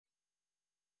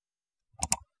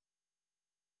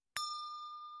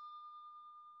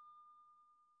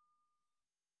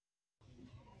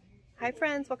Hi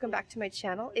friends, welcome back to my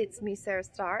channel. It's me,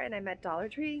 MESARASTARR, and I'm at Dollar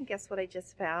Tree. And guess what I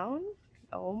just found?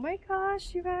 Oh my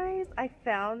gosh, you guys, I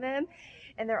found them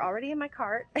and they're already in my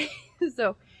cart.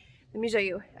 So let me show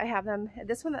you. I have them.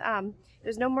 This one,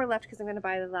 there's no more left because I'm going to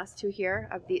buy the last two here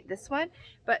of this one,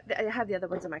 but I have the other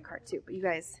ones in my cart too. But you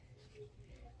guys,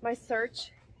 my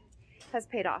search has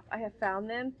paid off. I have found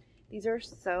them. These are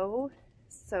so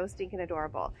stinking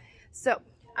adorable. So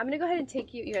I'm gonna go ahead and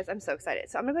take you guys, I'm so excited.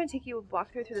 So I'm gonna go ahead and take you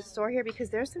walk through the store here because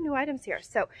there's some new items here.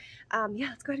 So yeah,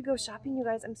 let's go ahead and go shopping, you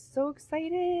guys. I'm so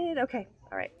excited. Okay,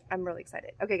 all right, I'm really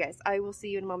excited. Okay guys, I will see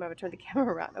you in a moment. I'm gonna turn the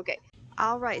camera around. Okay,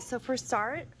 all right, so for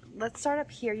start, let's start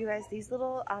up here, you guys. These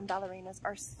little ballerinas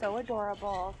are so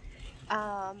adorable.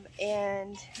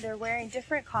 And they're wearing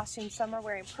different costumes. Some are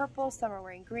wearing purple, some are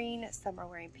wearing green, some are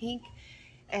wearing pink.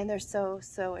 And they're so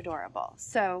adorable.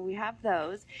 So we have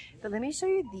those, but let me show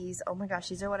you these. Oh my gosh,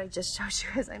 these are what I just showed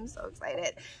you guys. I'm so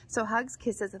excited. So hugs,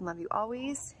 kisses, and love you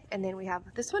always. And then we have,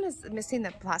 this one is missing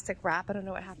the plastic wrap. I don't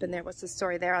know what happened there. What's the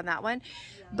story there on that one?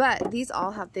 But these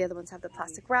all have, the other ones have the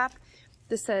plastic wrap.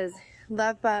 This says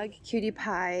love bug, cutie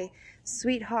pie,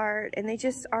 sweetheart, and they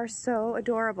just are so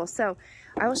adorable. So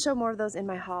I will show more of those in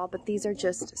my haul, but these are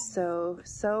just so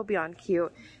beyond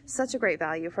cute. Such a great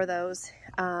value for those.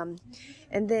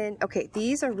 And then, okay,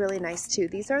 these are really nice too.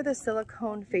 These are the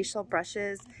silicone facial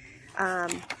brushes.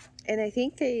 And I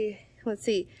think they, let's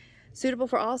see, suitable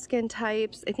for all skin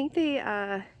types. I think they,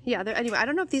 yeah, they're, anyway, I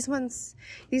don't know if these ones,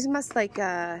 these must like,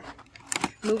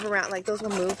 move around, like those will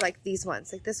move like these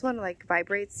ones. Like this one like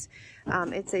vibrates.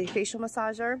 It's a facial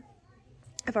massager.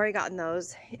 I've already gotten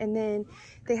those. And then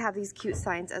they have these cute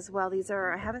signs as well. These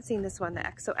are, I haven't seen this one, the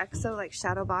XOXO like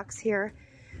shadow box here.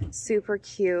 Super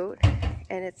cute.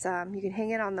 And it's, you can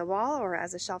hang it on the wall or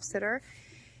as a shelf sitter.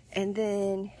 And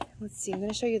then, let's see, I'm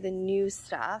going to show you the new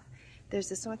stuff. There's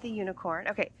this one with the unicorn.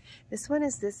 Okay, this one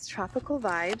is this Tropical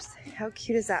Vibes. How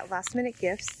cute is that? Last minute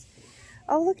gifts.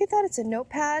 Oh, look at that. It's a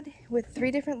notepad with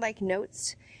 3 different like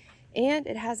notes. And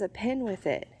it has a pen with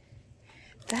it.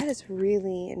 That is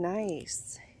really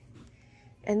nice.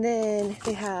 And then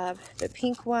they have the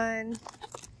pink one.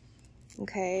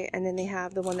 Okay, and then they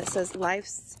have the one that says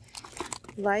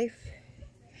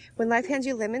when life hands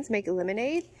you lemons, make a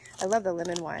lemonade. I love the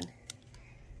lemon one.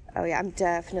 Oh yeah, I'm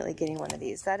definitely getting one of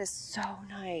these. That is so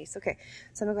nice. Okay,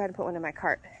 so I'm gonna go ahead and put one in my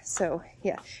cart. So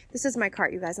yeah, this is my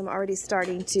cart, you guys. I'm already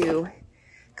starting to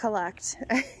collect.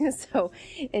 So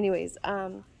anyways,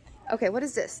 okay, what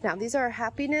is this? Now these are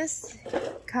happiness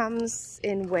comes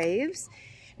in waves.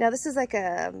 Now this is like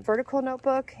a vertical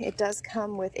notebook. It does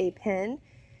come with a pen.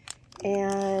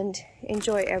 And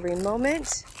enjoy every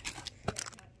moment.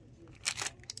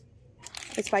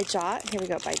 It's by Jot. Here we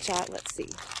go, by Jot. Let's see.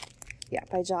 Yeah,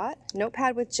 by Jot.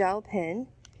 Notepad with gel pen.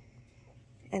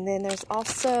 And then there's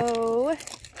also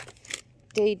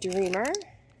Daydreamer.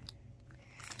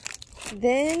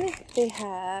 Then they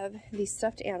have these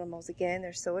stuffed animals again.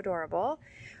 They're so adorable.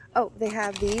 Oh, they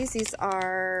have these. These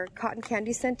are cotton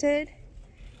candy scented.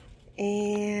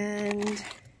 And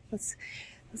let's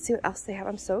see what else they have.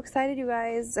 I'm so excited, you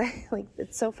guys. Like,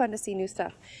 it's so fun to see new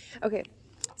stuff. Okay,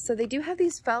 so they do have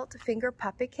these felt finger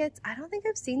puppet kits. I don't think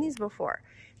I've seen these before.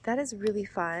 That is really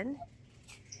fun.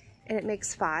 And it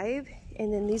makes 5.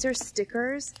 And then these are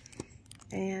stickers.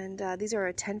 And these are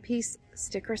a 10-piece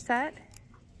sticker set.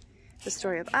 The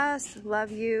story of us,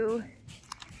 love you.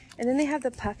 And then they have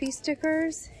the puffy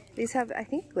stickers. These have, I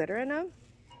think, glitter in them.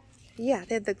 Yeah,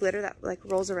 they have the glitter that like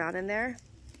rolls around in there.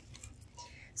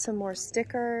 Some more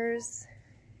stickers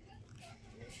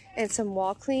and some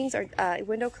wall clings or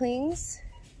window clings.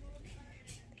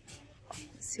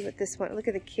 Let's see what this one, look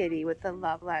at the kitty with the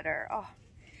love letter. Oh,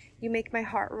 you make my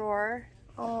heart roar.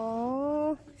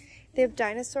 Oh, they have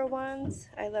dinosaur ones.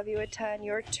 I love you a ton.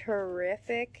 You're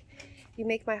terrific. You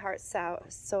make my heart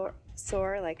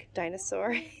soar like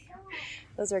dinosaur.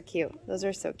 Those are cute. Those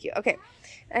are so cute. Okay.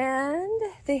 And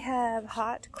they have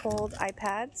hot, cold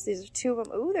iPads. These are 2 of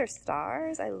them. Ooh, they're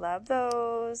stars. I love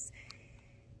those.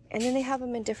 And then they have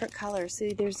them in different colors.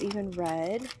 See, there's even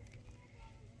red.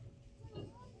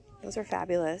 Those are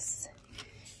fabulous.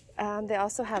 They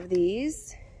also have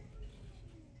these.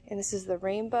 And this is the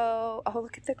rainbow. Oh,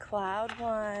 look at the cloud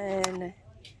one.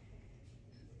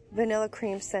 Vanilla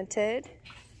cream scented.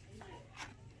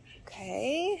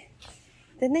 Okay.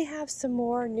 Then they have some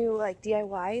more new like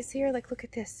DIYs here. Like, look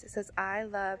at this. It says, I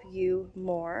love you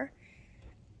more.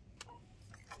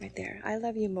 Right there. I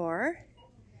love you more.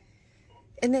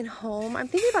 And then home. I'm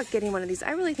thinking about getting one of these.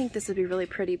 I really think this would be really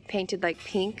pretty painted like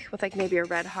pink with like maybe a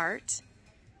red heart.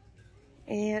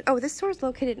 And oh, this store is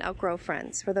located in Elk Grove,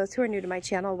 friends. For those who are new to my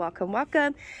channel, welcome,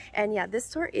 welcome. And yeah, this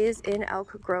store is in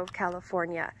Elk Grove,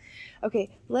 California. Okay,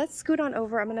 let's scoot on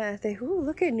over. I'm gonna think, ooh,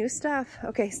 look at new stuff.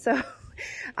 Okay, so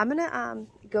I'm gonna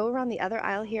go around the other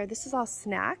aisle here. This is all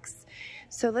snacks.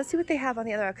 So let's see what they have on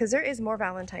the other aisle, because there is more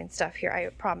Valentine's stuff here. I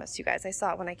promise you guys. I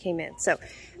saw it when I came in. So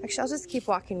actually, I'll just keep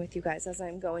walking with you guys as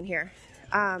I'm going here.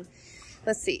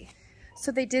 Let's see.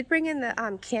 So they did bring in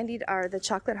the candied, or the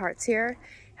chocolate hearts here.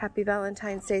 Happy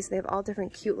Valentine's Day. So they have all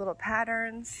different cute little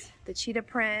patterns. The cheetah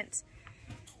print,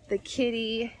 the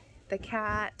kitty, the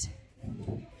cat.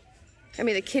 I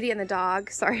mean the kitty and the dog,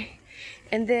 sorry.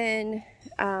 And then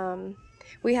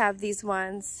we have these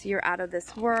ones, You're Out of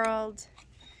This World.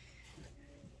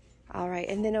 All right,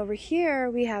 and then over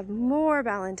here we have more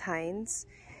Valentine's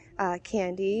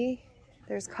candy.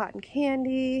 There's cotton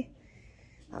candy.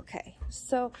 Okay,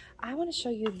 so I want to show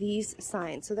you these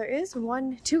signs. So there is three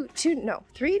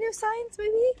new signs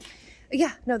maybe?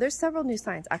 Yeah, no, there's several new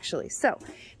signs actually. So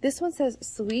this one says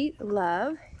Sweet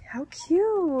Love. How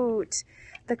cute.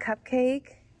 The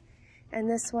cupcake. And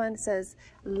this one says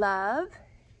Love.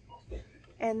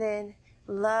 And then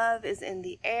Love is in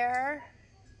the air.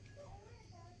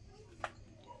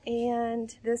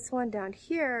 And this one down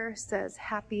here says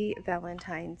Happy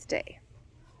Valentine's Day.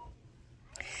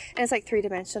 And it's like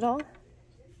three-dimensional.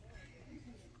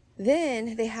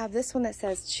 Then they have this one that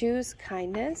says Choose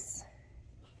Kindness.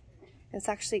 It's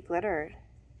actually glittered.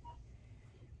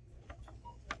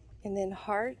 And then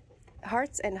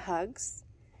Hearts and Hugs.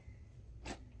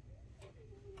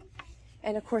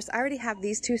 And of course, I already have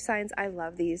these two signs. I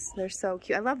love these. They're so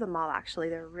cute. I love them all, actually.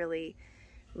 They're really,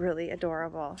 really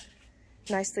adorable.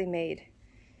 Nicely made.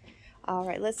 All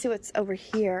right, let's see what's over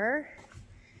here.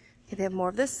 Okay, they have more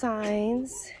of the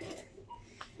signs.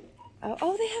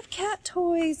 Oh, they have cat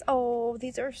toys. Oh,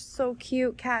 these are so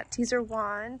cute. Cat teaser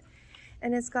wand.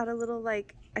 And it's got a little,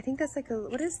 like, I think that's like a,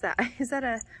 what is that? Is that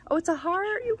a, oh, it's a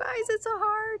heart, you guys. It's a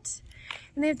heart.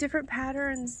 And they have different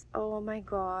patterns. Oh my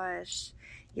gosh.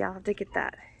 Yeah, I'll have to get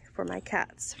that for my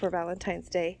cats for Valentine's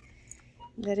Day.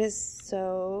 That is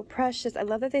so precious. I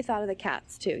love that they thought of the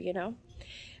cats too, you know,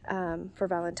 for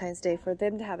Valentine's Day, for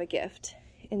them to have a gift.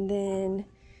 And then,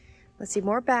 let's see,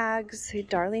 more bags,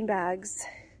 darling bags.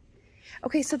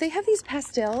 Okay, so they have these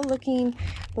pastel looking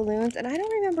balloons, and I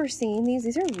don't remember seeing these.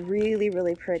 These are really,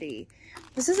 really pretty.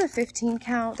 This is a 15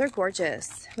 count. They're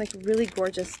gorgeous, like really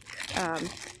gorgeous.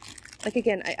 Like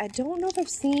again, I don't know if I've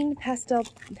seen pastel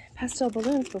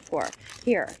balloons before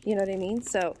here, you know what I mean?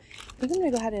 So I think I'm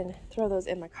gonna go ahead and throw those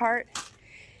in my cart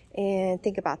and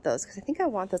think about those, because I think I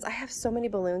want those. I have so many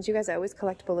balloons, you guys. I always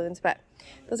collect balloons, but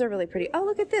those are really pretty. Oh,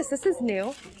 look at this. This is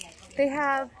new. They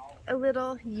have a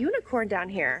little unicorn down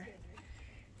here.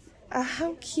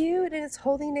 How cute, and it's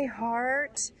holding a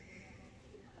heart.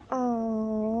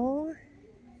 Oh,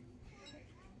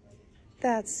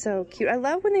 that's so cute. I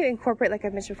love when they incorporate, like I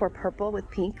mentioned before, purple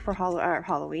with pink for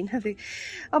Halloween.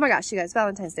 Oh my gosh, you guys,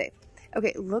 Valentine's Day.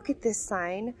 Okay, look at this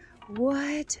sign.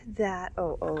 What that?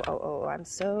 Oh, I'm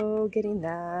so getting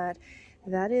that.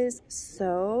 That is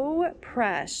so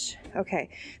fresh. Okay,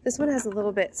 this one has a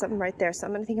little bit something right there, so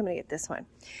I'm gonna get this one.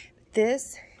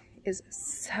 This is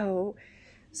so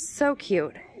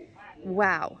cute.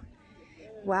 Wow.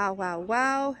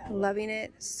 Wow. Loving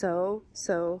it so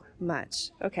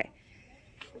much. Okay.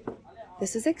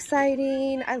 This is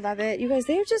exciting. I love it. You guys,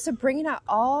 they're just bringing out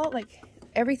all, like,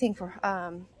 everything for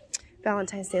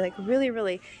Valentine's Day. Like,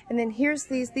 really. And then here's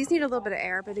these. These need a little bit of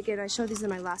air, but again, I showed these in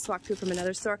my last walkthrough from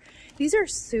another store. These are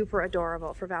super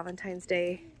adorable for Valentine's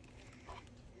Day.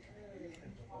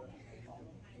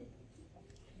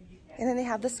 And then they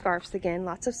have the scarves again.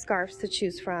 Lots of scarves to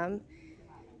choose from.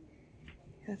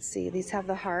 Let's see. These have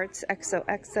the hearts.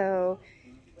 XOXO.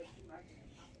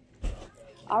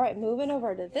 All right, moving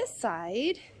over to this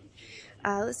side.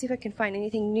 Let's see if I can find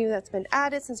anything new that's been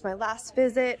added since my last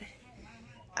visit.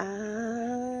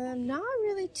 Not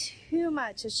really too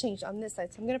much has changed on this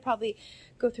side. So I'm going to probably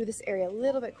go through this area a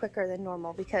little bit quicker than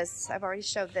normal, because I've already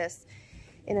showed this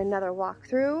in another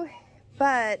walkthrough.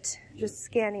 But just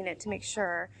scanning it to make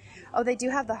sure. Oh, they do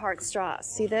have the heart straws.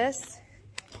 See this?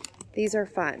 These are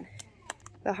fun.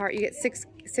 The heart, you get six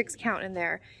count in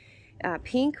there.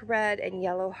 Pink, red, and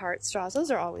yellow heart straws. Those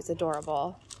are always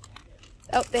adorable.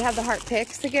 Oh, they have the heart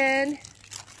picks again.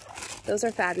 Those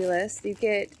are fabulous. You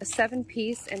get a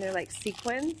 7-piece, and they're like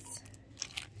sequins.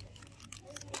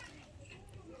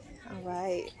 All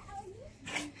right.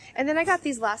 And then I got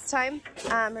these last time.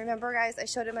 Remember, guys, I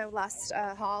showed in my last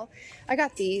haul. I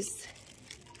got these.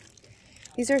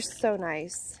 These are so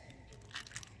nice.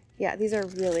 Yeah, these are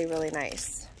really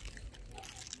nice.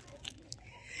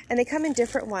 And they come in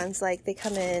different ones, like they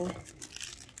come in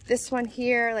this one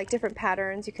here, like different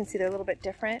patterns. You can see they're a little bit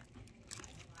different.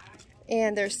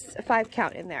 And there's a 5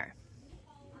 count in there.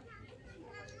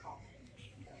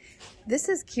 This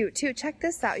is cute too. Check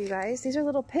this out, you guys. These are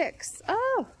little picks.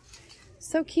 Oh,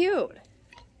 so cute.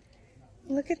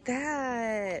 Look at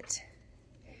that.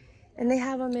 And they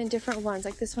have them in different ones.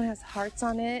 Like this one has hearts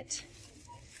on it.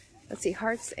 Let's see,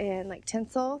 hearts and like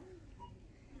tinsel.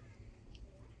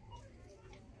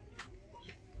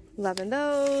 Loving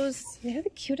those. They have the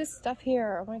cutest stuff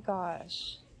here. Oh my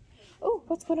gosh. Oh,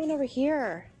 what's going on over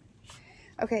here?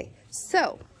 Okay,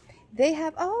 so they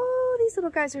have, oh, these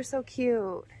little guys are so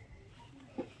cute.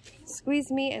 Squeeze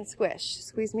me and squish.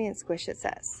 Squeeze me and squish, it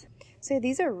says. So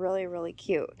these are really, really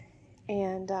cute.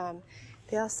 And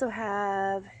they also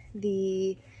have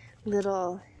the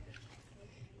little,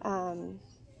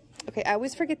 okay, I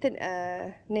always forget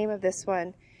the name of this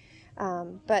one,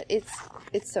 but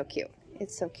it's so cute.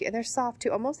 It's so cute. And they're soft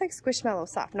too, almost like Squishmallow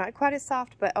soft. Not quite as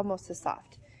soft, but almost as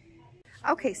soft.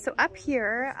 Okay, so up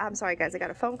here, I'm sorry guys, I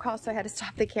got a phone call, so I had to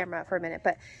stop the camera for a minute.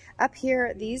 But up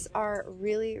here, these are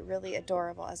really, really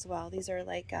adorable as well. These are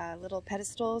like little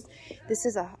pedestals. This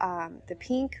is the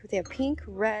pink. They have pink,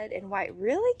 red, and white.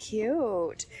 Really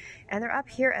cute. And they're up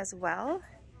here as well.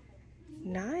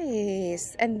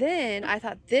 Nice. And then I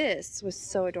thought this was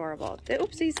so adorable.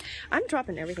 Oopsies, I'm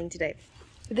dropping everything today.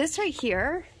 This right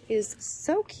here is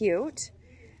so cute.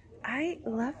 I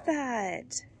love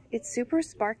that. It's super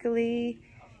sparkly.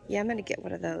 Yeah, I'm gonna get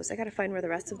one of those. I gotta find where the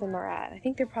rest of them are at. I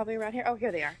think they're probably around here. Oh,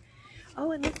 here they are.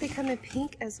 Oh, and look, they come in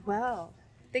pink as well.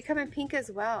 They come in pink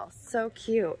as well. So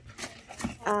cute.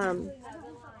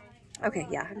 Okay,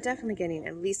 yeah, I'm definitely getting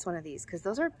at least one of these because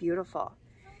those are beautiful.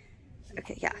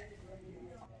 Okay, yeah.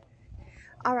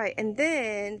 All right, and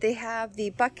then they have the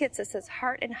buckets that says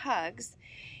heart and hugs.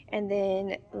 And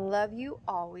then love you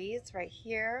always right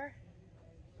here.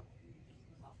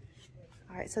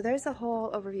 All right, so there's a whole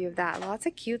overview of that. Lots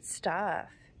of cute stuff.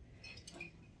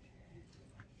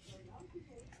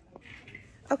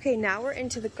 Okay, now we're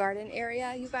into the garden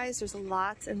area, you guys. There's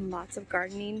lots and lots of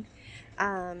gardening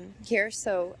here.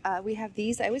 So we have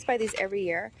these. I always buy these every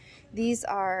year. These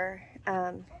are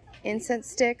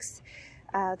incense sticks,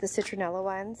 the citronella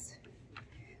ones.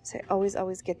 So I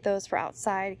always get those for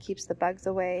outside. It keeps the bugs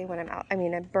away when I'm out. I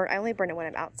mean, I only burn it when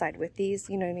I'm outside with these.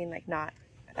 You know what I mean?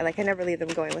 Like I never leave them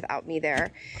going without me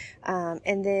there.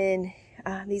 And then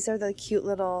these are the cute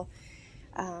little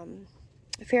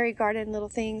fairy garden little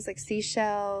things like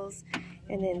seashells.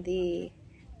 And then the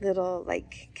little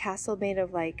like castle made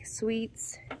of like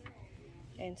sweets.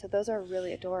 And so those are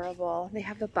really adorable. They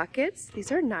have the buckets.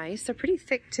 These are nice. They're pretty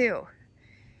thick too.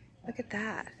 Look at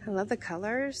that. I love the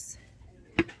colors.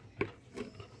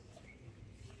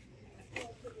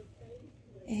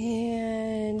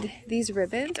 And these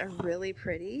ribbons are really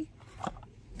pretty.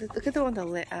 Look at the one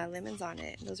with the lemons on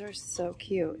it. Those are so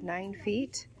cute. 9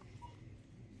 feet.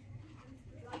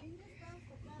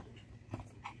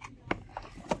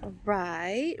 All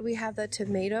right. We have the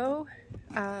tomato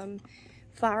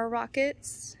flower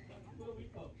rockets.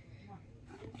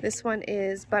 This one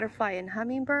is butterfly and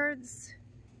hummingbirds.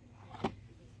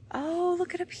 Oh,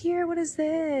 look at up here. What is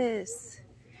this?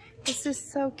 This is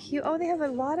so cute. Oh, they have a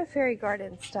lot of fairy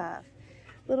garden stuff.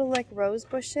 Little like rose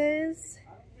bushes.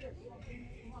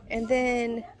 And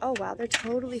then, oh wow, they're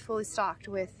totally fully stocked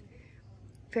with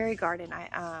fairy garden.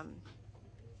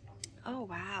 Oh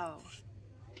wow.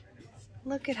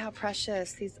 Look at how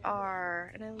precious these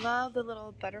are. And I love the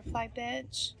little butterfly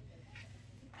bench.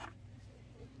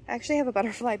 I actually have a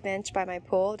butterfly bench by my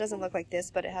pool. It doesn't look like this,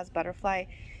 but it has butterfly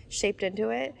shaped into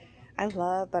it. I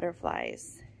love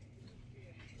butterflies.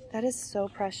 That is so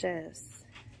precious.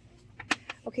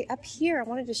 Okay, up here, I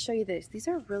wanted to show you this. These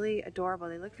are really adorable.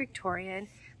 They look Victorian,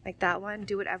 like that one.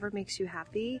 Do whatever makes you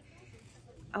happy.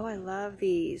 Oh, I love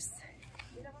these.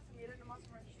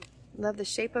 Love the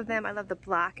shape of them. I love the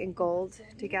black and gold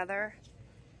together.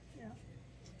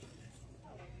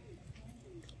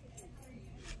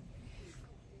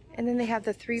 And then they have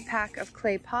the 3-pack of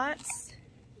clay pots.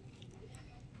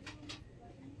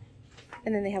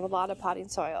 And then they have a lot of potting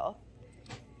soil.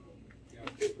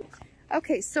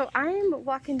 Okay, so I'm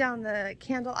walking down the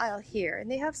candle aisle here,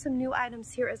 and they have some new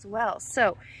items here as well.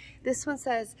 So this one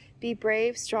says, be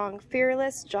brave, strong,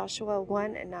 fearless, Joshua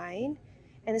 1:9.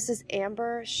 And this is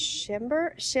Amber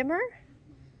Shimmer.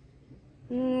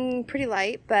 Pretty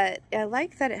light, but I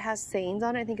like that it has sayings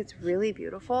on it. I think it's really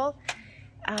beautiful.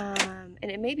 And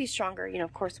it may be stronger, you know,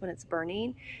 of course, when it's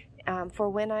burning. For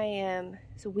when I am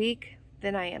weak,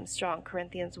 then I am strong.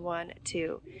 Corinthians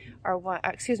 1:2, or 1.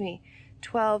 Excuse me,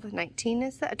 12.19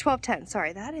 is that? 12.10,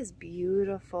 sorry. That is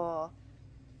beautiful.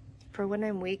 For when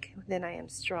I'm weak, then I am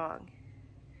strong.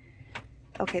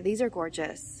 Okay, these are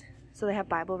gorgeous. So they have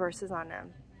Bible verses on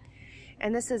them.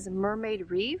 And this is Mermaid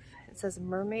Reef. It says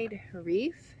Mermaid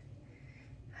Reef.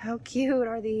 How cute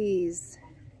are these?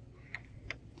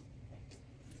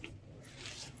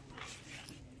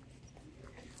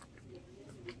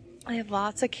 I have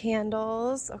lots of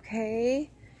candles,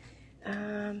 okay.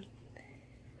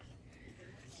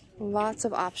 Lots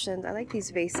of options. I like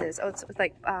these vases. Oh, it's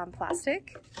like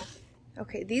plastic.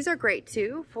 Okay, these are great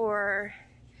too for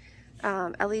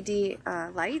LED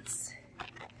lights.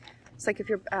 It's like if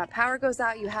your power goes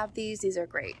out, you have these. These are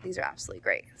great. These are absolutely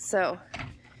great. So I'm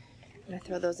gonna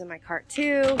throw those in my cart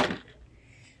too.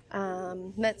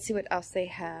 Let's see what else they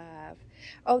have.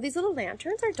 Oh, these little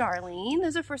lanterns are darling.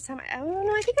 Those are first time. I don't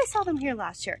know. I think I saw them here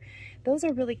last year. Those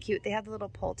are really cute. They have the little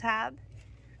pull tab.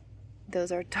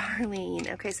 Those are darling.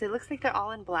 Okay, so it looks like they're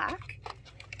all in black.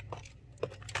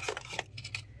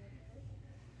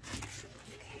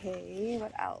 Okay,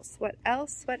 what else? What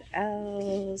else? What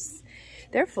else?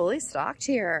 They're fully stocked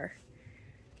here.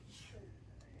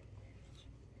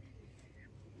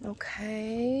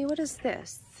 Okay, what is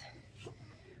this?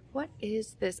 What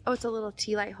is this? Oh, it's a little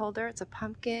tea light holder. It's a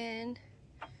pumpkin.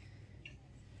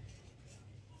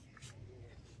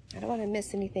 I don't want to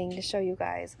miss anything to show you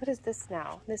guys. What is this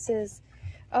now? This is,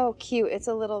 oh, cute. It's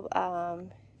a little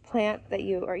plant that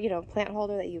you, or, you know, plant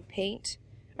holder that you paint.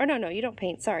 Or no, you don't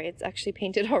paint. Sorry, it's actually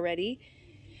painted already.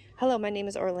 Hello, my name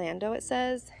is Orlando, it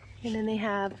says. And then they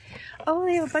have, oh,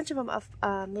 they have a bunch of them.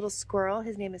 A little squirrel.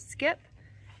 His name is Skip.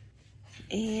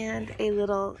 And a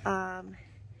little,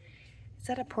 is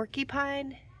that a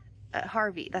porcupine?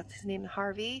 Harvey. That's his name,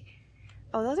 Harvey.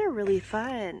 Oh, those are really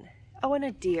fun. Oh, and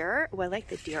a deer. Oh, I like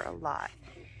the deer a lot.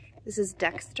 This is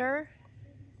Dexter.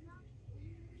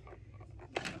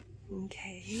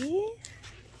 Okay.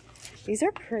 These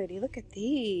are pretty. Look at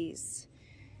these.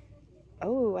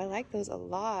 Oh, I like those a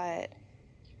lot.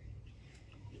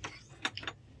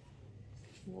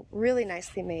 Really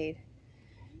nicely made.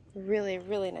 Really,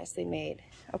 really nicely made.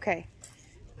 Okay.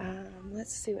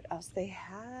 Let's see what else they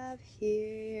have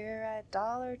here at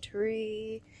Dollar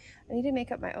Tree. I need to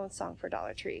make up my own song for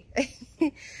Dollar Tree.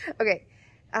 Okay.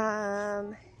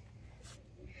 Okay,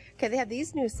 they have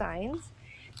these new signs.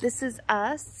 This is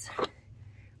us,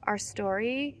 our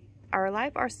story, our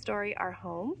life, our story, our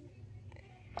home.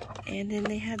 And then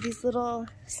they have these little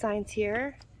signs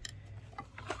here.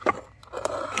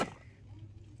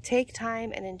 Take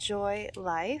time and enjoy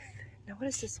life. Now, what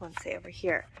does this one say over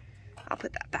here? I'll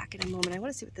put that back in a moment. I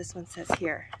want to see what this one says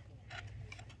here.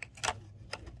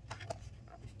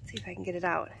 See if I can get it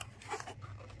out.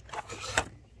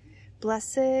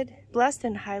 Blessed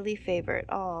and highly favored.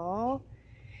 Oh,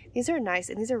 these are nice,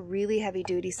 and these are really heavy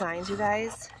duty signs, you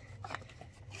guys.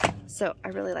 So I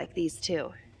really like these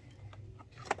too.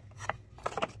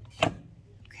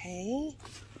 Okay.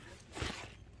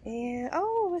 And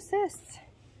oh, what's this?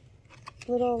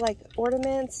 Little like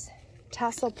ornaments,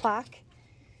 tassel plaque.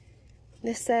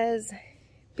 This says,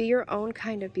 be your own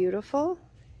kind of beautiful.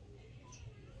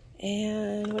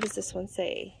 And what does this one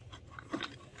say?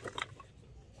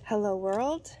 Hello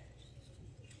world.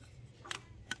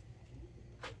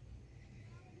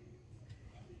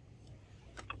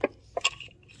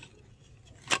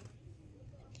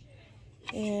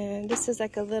 And this is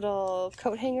like a little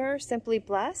coat hanger, simply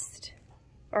blessed.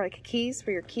 Or like keys for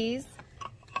your keys.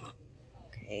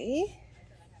 Okay.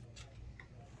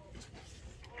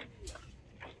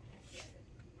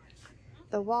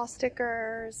 The wall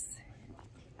stickers.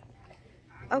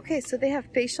 Okay, so they have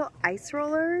facial ice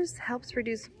rollers, helps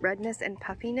reduce redness and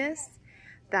puffiness.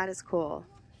 That is cool.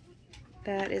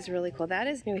 That is really cool. That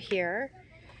is new here.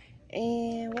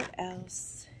 And what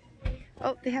else?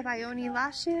 Oh, they have Ione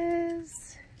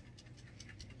lashes.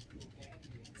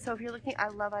 So if you're looking, I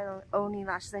love Ione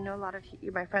lashes. I know a lot of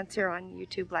my friends here on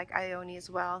YouTube like Ione as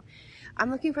well. I'm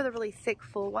looking for the really thick,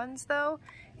 full ones though.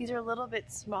 These are a little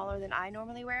bit smaller than I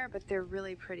normally wear, but they're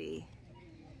really pretty.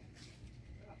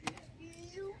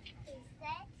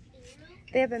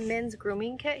 They have a men's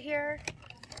grooming kit here.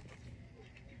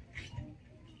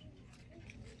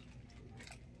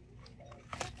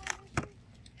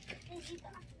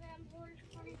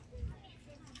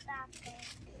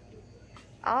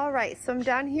 All right, so I'm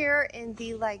down here in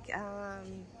the like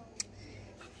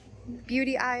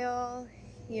beauty aisle,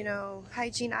 you know,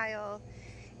 hygiene aisle,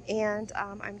 and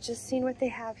I'm just seeing what they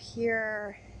have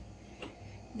here.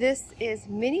 This is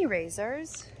mini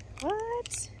razors.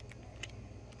 What?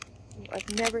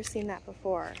 I've never seen that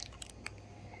before.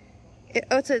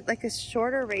 Oh, it's like a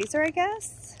shorter razor, I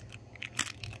guess.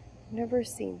 Never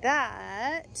seen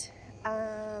that.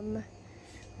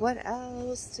 What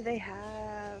else do they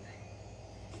have?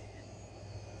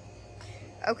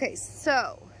 Okay,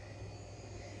 so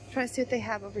I'm trying to see what they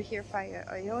have over here. Fire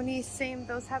Ione, same.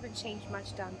 Those haven't changed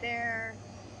much down there.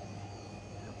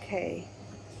 Okay.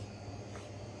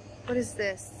 What is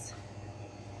this?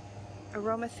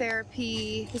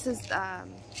 Aromatherapy.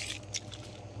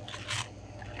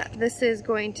 This is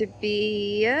going to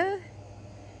be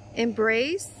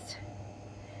Embrace.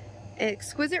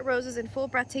 Exquisite roses in full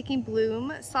breathtaking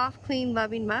bloom. Soft, clean,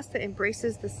 loving musk that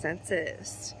embraces the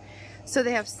senses. So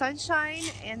they have sunshine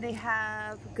and they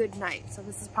have good night. So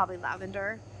this is probably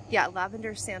lavender. Yeah,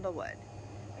 lavender sandalwood.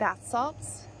 Bath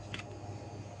salts.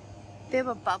 They have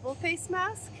a bubble face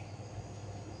mask.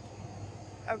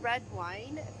 A red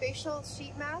wine facial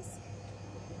sheet mask.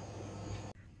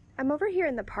 I'm over here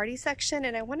in the party section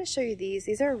and I want to show you these.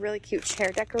 These are really cute chair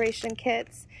decoration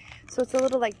kits. So it's a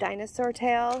little like dinosaur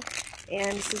tail,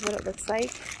 and this is what it looks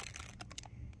like.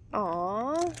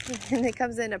 Aww. And it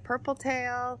comes in a purple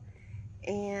tail,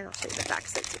 and I'll show you the back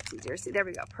so it's easier. See, there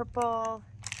we go, purple.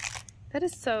 That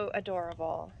is so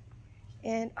adorable.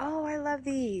 And oh, I love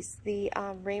these, the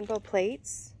rainbow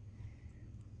plates.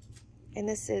 And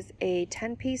this is a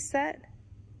 10-piece set.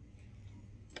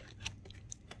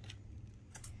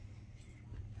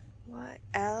 What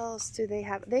else do they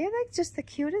have? They have like just the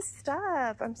cutest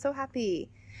stuff. I'm so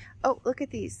happy. Oh, look at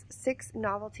these 6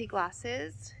 novelty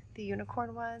glasses, the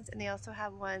unicorn ones, and they also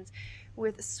have ones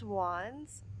with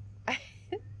swans.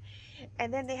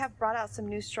 And then they have brought out some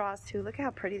new straws too. Look at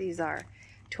how pretty these are.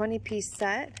 20-piece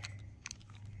set.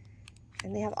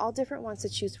 And they have all different ones to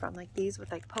choose from, like these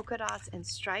with like polka dots and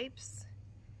stripes.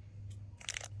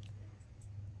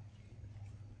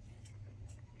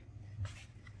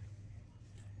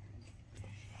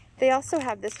 They also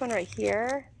have this one right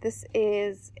here. This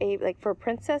is a like for a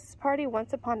princess party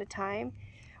once upon a time,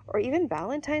 or even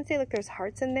Valentine's Day. Look, there's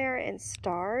hearts in there and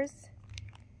stars.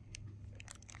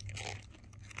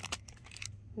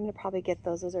 I'm gonna probably get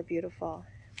those. Those are beautiful.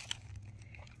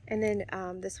 And then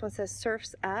this one says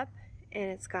Surfs Up, and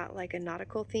it's got like a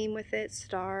nautical theme with it.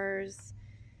 Stars.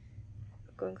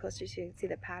 Going closer so you can see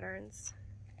the patterns.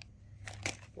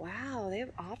 Wow, they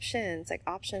have options, like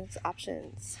options.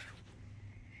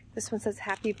 This one says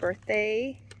Happy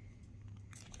Birthday.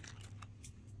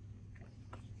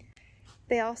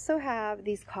 They also have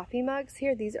these coffee mugs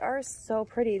here. These are so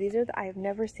pretty. These are I have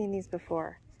never seen these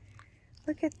before.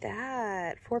 Look at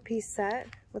that. 4-piece set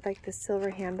with like the silver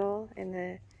handle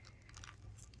and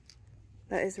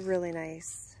that is really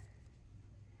nice.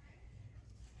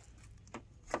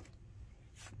 So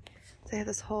they have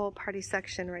this whole party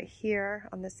section right here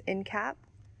on this end cap.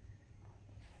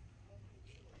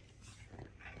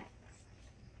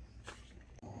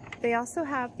 They also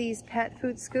have these pet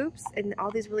food scoops and all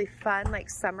these really fun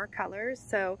like summer colors.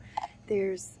 So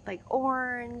there's like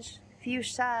orange,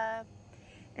 fuchsia,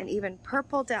 and even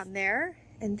purple down there.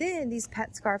 And then these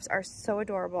pet scarves are so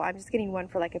adorable. I'm just getting one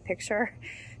for like a picture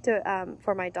to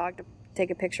for my dog to take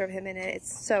a picture of him in it.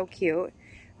 It's so cute.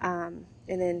 And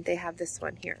then they have this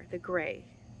one here, the gray.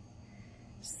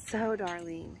 So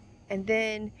darling. And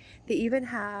then they even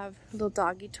have little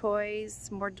doggy toys,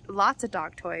 lots of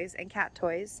dog toys and cat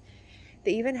toys.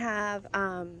 They even have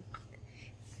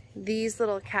these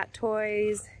little cat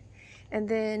toys. And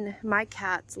then my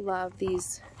cats love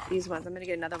these ones. I'm gonna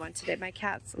get another one today. My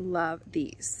cats love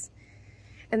these.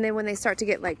 And then when they start to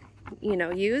get like, you know,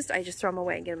 used, I just throw them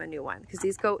away and get them a new one. Because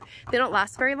these they don't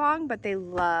last very long, but they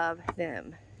love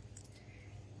them.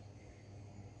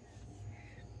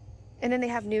 And then they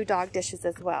have new dog dishes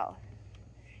as well.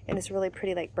 And it's really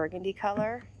pretty like burgundy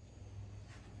color.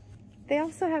 They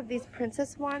also have these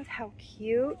princess ones. How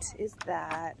cute is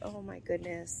that? Oh my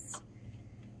goodness.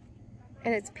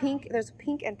 And it's pink. There's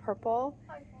pink and purple.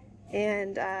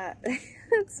 And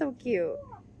it's so cute.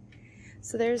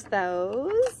 So there's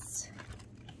those.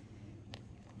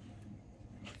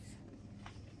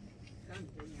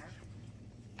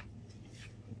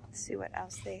 Let's see what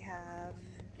else they have.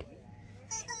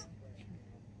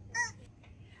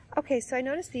 Okay, so I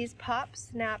noticed these Pop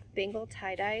Snap Bangle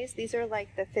tie-dyes. These are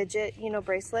like the fidget, you know,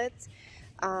 bracelets.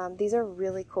 These are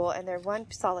really cool, and they're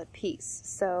one solid piece.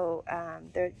 So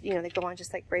they're, you know, they go on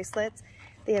just like bracelets.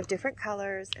 They have different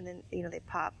colors, and then, you know, they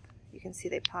pop. You can see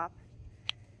they pop.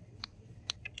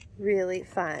 Really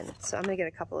fun. So I'm gonna get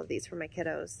a couple of these for my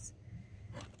kiddos.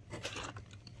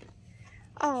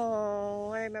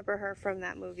 Oh, I remember her from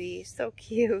that movie. So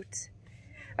cute.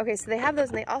 Okay, so they have those,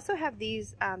 and they also have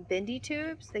these bendy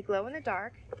tubes. They glow in the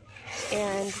dark,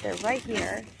 and they're right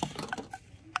here.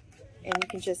 And you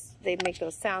can just, they make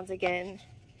those sounds again.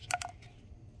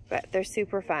 but they're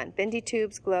super fun. Bendy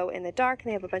tubes glow in the dark, and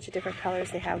they have a bunch of different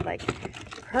colors. They have like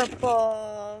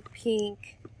purple,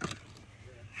 pink,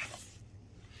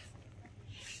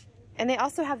 and they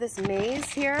also have this maze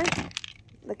here.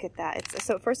 Look at that. It's,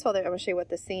 so first of all, I'm going to show you what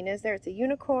the scene is there. It's a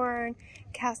unicorn,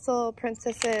 castle,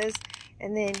 princesses,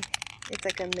 and then it's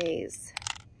like a maze.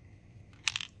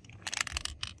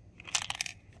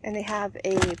 And they have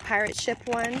a pirate ship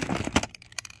one.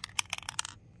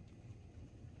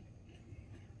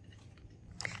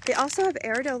 They also have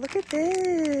air dough. Look at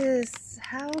this.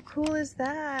 How cool is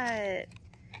that?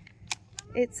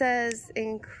 It says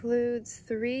includes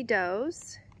 3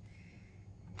 doughs.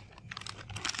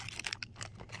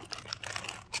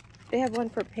 They have one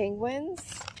for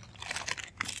penguins.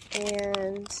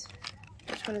 And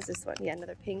which one is this one? Yeah,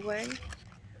 another penguin.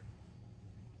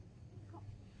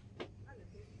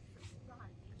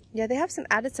 Yeah, they have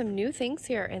added some new things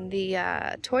here in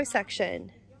the toy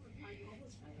section.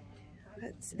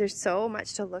 There's so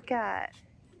much to look at.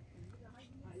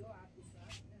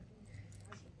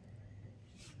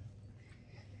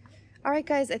 Alright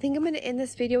guys, I think I'm going to end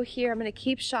this video here. I'm going to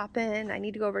keep shopping. I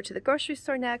need to go over to the grocery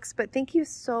store next, but thank you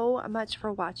so much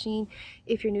for watching.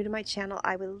 If you're new to my channel,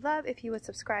 I would love if you would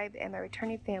subscribe, and my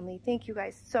returning family, thank you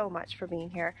guys so much for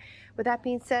being here. With that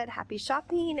being said, happy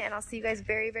shopping, and I'll see you guys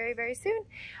very, very, very soon.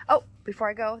 Oh, before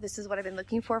I go, this is what I've been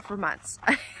looking for months.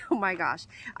 Oh my gosh,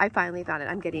 I finally found it.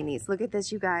 I'm getting these. Look at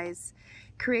this, you guys.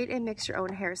 Create and mix your own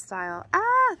hairstyle.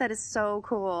 Ah, that is so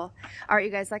cool. All right,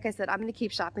 you guys, like I said, I'm going to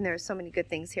keep shopping. There are so many good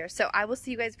things here. So I will see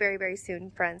you guys very, very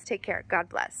soon, friends. Take care. God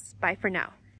bless. Bye for now.